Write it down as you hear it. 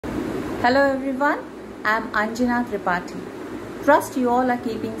Hello everyone, I'm Anjana. Trust you all are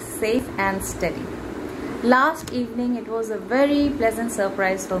keeping safe and steady. Last evening it was a very pleasant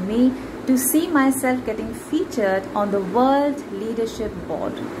surprise for me to see myself getting featured on the World Leadership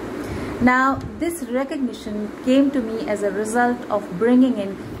Board. Now this recognition came to me as a result of bringing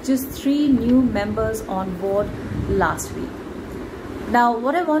in just 3 new members on board last week. Now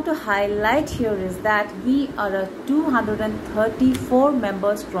what I want to highlight here is that we are a 234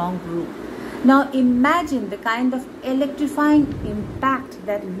 member strong group. Now imagine the kind of electrifying impact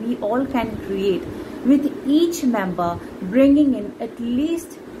that we all can create with each member bringing in at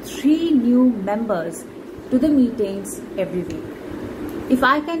least 3 new members to the meetings every week. If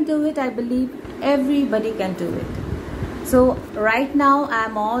I can do it, I believe everybody can do it. So right now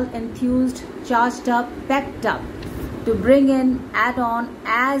I'm all enthused, charged up, pepped up to bring in, add on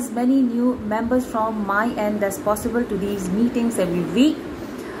as many new members from my end as possible to these meetings every week.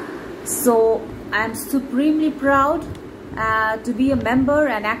 So I'm supremely proud to be a member,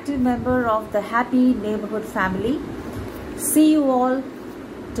 an active member of the Happy Neighborhood family. See you all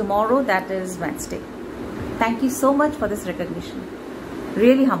tomorrow, that is Wednesday. Thank you so much for this recognition.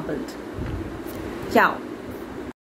 Really humbled. Ciao.